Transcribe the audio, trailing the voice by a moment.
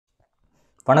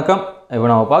வணக்கம். இப்போ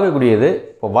நம்ம பார்க்கக்கூடியது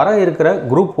இப்போ வர இருக்கிற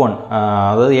குரூப் 1,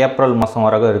 அதாவது ஏப்ரல் மாதம்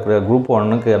வர இருக்கிற குரூப்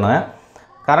 1க்கான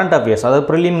கரண்ட் அஃபேர்ஸ், அதாவது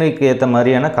ப்ரிலிமினரிக்கு ஏற்ற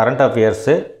மாதிரியான கரண்ட்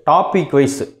அஃபேர்ஸு டாபிக்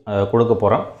வைஸ் கொடுக்க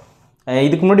போகிறோம்.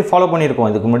 இதுக்கு முன்னாடி ஃபாலோ பண்ணியிருக்கோம்.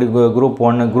 இதுக்கு முன்னாடி குரூப்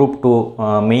 1, குரூப் 2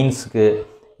 மெயின்ஸுக்கு,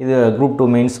 இது குரூப்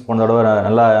 2 மெயின்ஸ் போன தடவை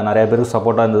நல்லா நிறைய பேருக்கு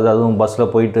சப்போர்ட்டாக இருந்தது. அதுவும்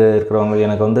பஸ்ஸில் போயிட்டு இருக்கிறவங்க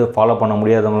எனக்கு வந்து ஃபாலோ பண்ண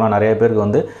முடியாதவங்களாம் நிறைய பேருக்கு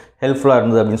வந்து ஹெல்ப்ஃபுல்லாக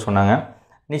இருந்தது அப்படின்னு சொன்னாங்க.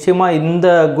 நிச்சயமாக இந்த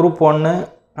குரூப் 1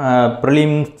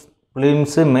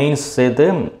 ப்ரிலிம்ஸு மெயின்ஸ் சேர்த்து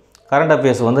கரண்ட்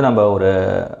அஃபேர்ஸ் வந்து நம்ம ஒரு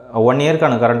 1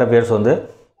 இயர்க்கான கரண்ட் அஃபேர்ஸ் வந்து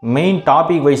மெயின்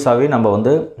டாபிக் வைஸாகவே நம்ம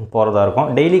வந்து போகிறதா இருக்கும்.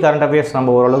 டெய்லி கரண்ட் அஃபேர்ஸ்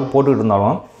நம்ம ஓரளவுக்கு போட்டுக்கிட்டு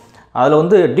இருந்தாலும் அதில்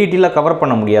வந்து டீட்டெயிலாக கவர்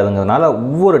பண்ண முடியாதுங்கிறதுனால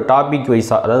ஒவ்வொரு டாபிக்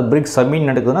வைஸாக, அதாவது பிரிக்ஸ் சப்மிட்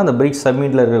நடக்குதுன்னா அந்த பிரிக்ஸ்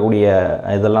சப்மிட்டில் இருக்கக்கூடிய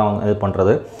இதெல்லாம் இது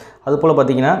பண்ணுறது. அதுபோல்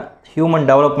பார்த்திங்கன்னா ஹியூமன்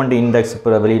டெவலப்மெண்ட் இண்டெக்ஸ்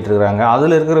இப்போ வெளியிட்டிருக்கிறாங்க.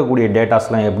 அதில் இருக்கக்கூடிய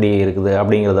டேட்டாஸ்லாம் எப்படி இருக்குது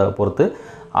அப்படிங்கிறத பொறுத்து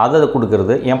அதை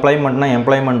கொடுக்குறது.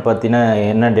 எம்ப்ளாய்மெண்ட் பற்றின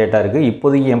என்ன டேட்டா இருக்குது,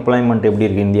 இப்போதைக்கு எம்ப்ளாய்மெண்ட் எப்படி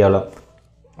இருக்குது இந்தியாவில்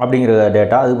அப்படிங்கிற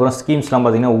டேட்டா. அதுக்கப்புறம் ஸ்கீம்ஸ்லாம்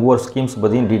பார்த்திங்கன்னா ஒவ்வொரு ஸ்கீம்ஸ்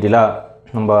பற்றியும் டீட்டெயிலாக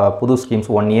நம்ம புது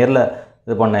ஸ்கீம்ஸ் 1 இயரில்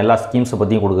இது பண்ண எல்லா ஸ்கீம்ஸை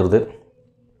பற்றியும் கொடுக்குறது.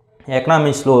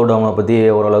 எக்கனாமிக் ஸ்லோ டவுனை பற்றி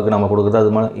ஓரளவுக்கு நம்ம கொடுக்குறது.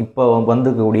 அது மாதிரி இப்போ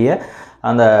வந்துக்கூடிய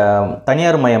அந்த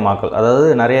தனியார் மயமாக்கல், அதாவது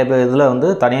நிறைய பேர் இதில் வந்து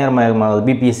தனியார் மயமாக்கல்,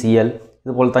 பிபிசிஎல்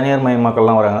இது போல் தனியார்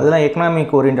மயமாக்கல்லாம் வராங்க. அதெல்லாம்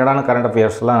எக்கனாமிக் ஓரியன்டான கரண்ட்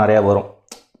அஃபேர்ஸ்லாம் நிறையா வரும்.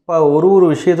 இப்போ ஒரு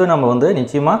விஷயத்தையும் நம்ம வந்து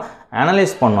நிச்சயமாக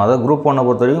அனலைஸ் பண்ணணும். அதாவது குரூப் 1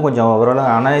 பொறுத்த வரைக்கும் கொஞ்சம் ஓரளவு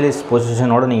அனலைஸ்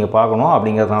பொசிஷனோடு நீங்கள் பார்க்கணும்.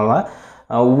 அப்படிங்கிறதுனால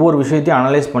ஒவ்வொரு விஷயத்தையும்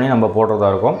அனலைஸ் பண்ணி நம்ம போடுறதா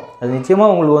இருக்கும். அது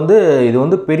நிச்சயமாக உங்களுக்கு வந்து இது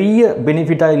வந்து பெரிய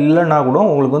பெனிஃபிட்டாக இல்லைன்னா கூட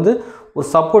உங்களுக்கு வந்து ஒரு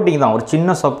சப்போர்ட்டிங் தான், ஒரு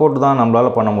சின்ன சப்போர்ட் தான்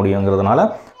நம்மளால் பண்ண முடியுங்கிறதுனால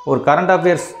ஒரு கரண்ட்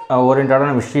அஃபேர்ஸ் ஓரியன்டான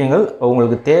விஷயங்கள்,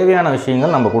 உங்களுக்கு தேவையான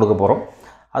விஷயங்கள் நம்ம கொடுக்க போகிறோம்.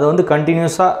 அது வந்து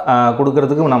கண்டினியூஸாக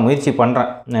கொடுக்கறதுக்கு நான் முயற்சி பண்ணுறேன்.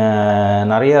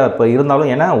 நிறையா இப்போ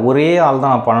இருந்தாலும் ஏன்னா ஒரே ஆள்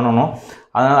தான் பண்ணணும்.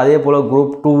 அதனால் அதே போல்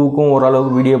குரூப் 2க்கும்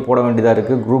ஓரளவுக்கு வீடியோ போட வேண்டியதாக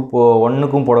இருக்குது, குரூப்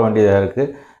 1க்கும் போட வேண்டியதாக இருக்குது.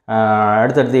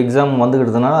 அடுத்தடுத்து எக்ஸாம்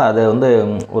வந்துக்கிட்டதுனால அது வந்து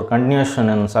ஒரு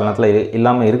கண்டினியூஷன் சில நேரத்தில்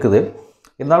இல்லாமல் இருக்குது.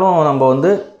 இருந்தாலும் நம்ம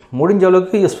வந்து முடிஞ்ச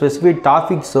அளவுக்கு ஸ்பெசிஃபிக்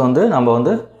டாபிக்ஸ் வந்து நம்ம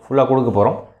வந்து ஃபுல்லாக கொடுக்க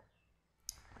போகிறோம்.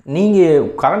 நீங்கள்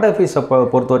கரண்ட் அஃபேர்ஸை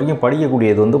பொறுத்த வரைக்கும்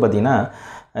படிக்கக்கூடியது வந்து பார்த்திங்கன்னா,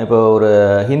 இப்போ ஒரு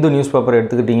ஹிந்து நியூஸ் பேப்பர்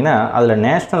எடுத்துக்கிட்டிங்கன்னா அதில்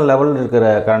நேஷ்னல் லெவலில் இருக்கிற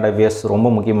கரண்ட் அஃபேர்ஸ் ரொம்ப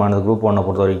முக்கியமானது குரூப் 1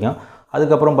 பொறுத்த வரைக்கும்.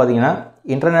 அதுக்கப்புறம் பார்த்திங்கன்னா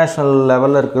இன்டர்நேஷ்னல்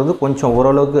லெவலில் இருக்கிறது கொஞ்சம்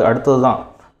ஓரளவுக்கு அடுத்தது தான்.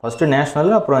 ஃபஸ்ட்டு நேஷ்னல்,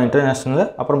 அப்புறம் இன்டர்நேஷ்னல்,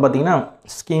 அப்புறம் பார்த்திங்கன்னா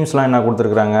ஸ்கீம்ஸ்லாம் என்ன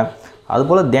கொடுத்துருக்குறாங்க.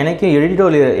 அதுபோல் தினைக்கும்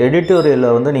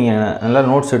எடிட்டோரியலில் வந்து நீங்கள் நல்லா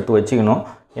நோட்ஸ் எடுத்து வச்சுக்கணும்.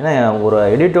 ஏன்னா ஒரு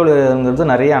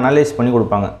எடிட்டோரியலுங்கிறது நிறைய அனலைஸ் பண்ணி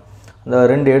கொடுப்பாங்க. அந்த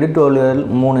 2 எடிட்டோரியல்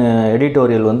 3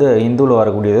 எடிட்டோரியல் வந்து ஹிந்துவில்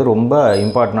வரக்கூடியது ரொம்ப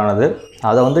இம்பார்ட்டண்டானது.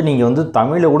 அதை வந்து நீங்கள் வந்து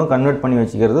தமிழில் கூட கன்வெர்ட் பண்ணி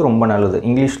வச்சுக்கிறது ரொம்ப நல்லது.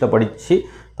 இங்கிலீஷில் படித்து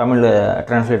தமிழில்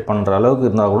ட்ரான்ஸ்லேட் பண்ணுற அளவுக்கு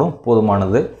இருந்தால் கூட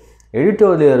போதுமானது.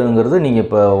 எடிட்டோரியலுங்கிறது நீங்கள்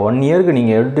இப்போ 1 இயருக்கு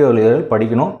நீங்கள் எடிட்டோரியல்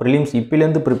படிக்கணும். ப்ரிலிம்ஸ்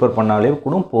இப்போலேருந்து ப்ரிப்பேர் பண்ணாலே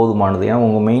கூட போதுமானது. ஏன்னா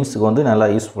உங்கள் மெயின்ஸுக்கு வந்து நல்லா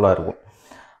யூஸ்ஃபுல்லாக இருக்கும்.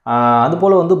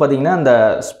 அதுபோல் வந்து பார்த்திங்கன்னா இந்த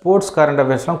ஸ்போர்ட்ஸ் கரண்ட்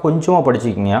அஃபேர்ஸ்லாம் கொஞ்சமாக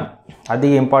படிச்சுக்கிங்க.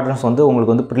 அதிக இம்பார்ட்டன்ஸ் வந்து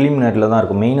உங்களுக்கு வந்து ப்ரிலிமினரியில் தான்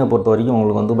இருக்கும். மெயினை பொறுத்த வரைக்கும்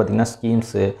உங்களுக்கு வந்து பார்த்திங்கன்னா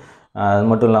ஸ்கீம்ஸு, அது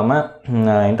மட்டும் இல்லாமல்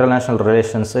இன்டர்நேஷ்னல்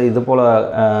ரிலேஷன்ஸு, இது போல்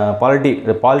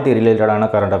பாலிட்டி ரிலேட்டடான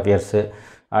கரண்ட் அஃபேர்ஸு,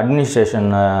 அட்மினிஸ்ட்ரேஷன்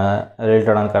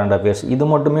ரிலேட்டடான கரண்ட் அஃபேர்ஸ், இது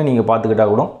மட்டுமே நீங்கள்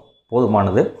பார்த்துக்கிட்டால் கூட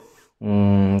போதுமானது.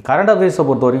 கரண்ட் அஃபேர்ஸை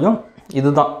பொறுத்த வரைக்கும்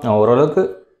இதுதான் ஓரளவுக்கு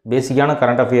பேசிக்கான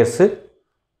கரண்ட் அஃபேர்ஸு.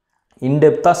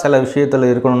 இன்டெப்த்தாக சில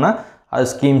விஷயத்தில் இருக்கணும்னா அது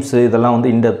ஸ்கீம்ஸு இதெல்லாம் வந்து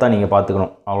இன்டெப்த்தாக நீங்கள்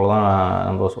பார்த்துக்கணும். அவ்வளோதான்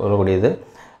நம்ம சொல்லக்கூடியது.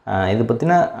 இது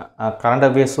பற்றின கரண்ட்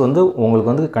அஃபேர்ஸ் வந்து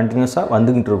உங்களுக்கு வந்து கண்டினியூஸாக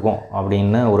வந்துக்கிட்டு இருக்கும்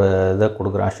அப்படின்னு ஒரு இதை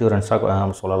கொடுக்குற அஷூரன்ஸாக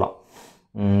நம்ம சொல்லலாம்.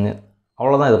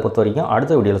 அவ்வளோதான் இதை பொறுத்த வரைக்கும்.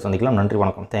 அடுத்த வீடியோவில் சந்திக்கலாம். நன்றி,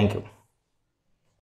 வணக்கம், தேங்க்யூ.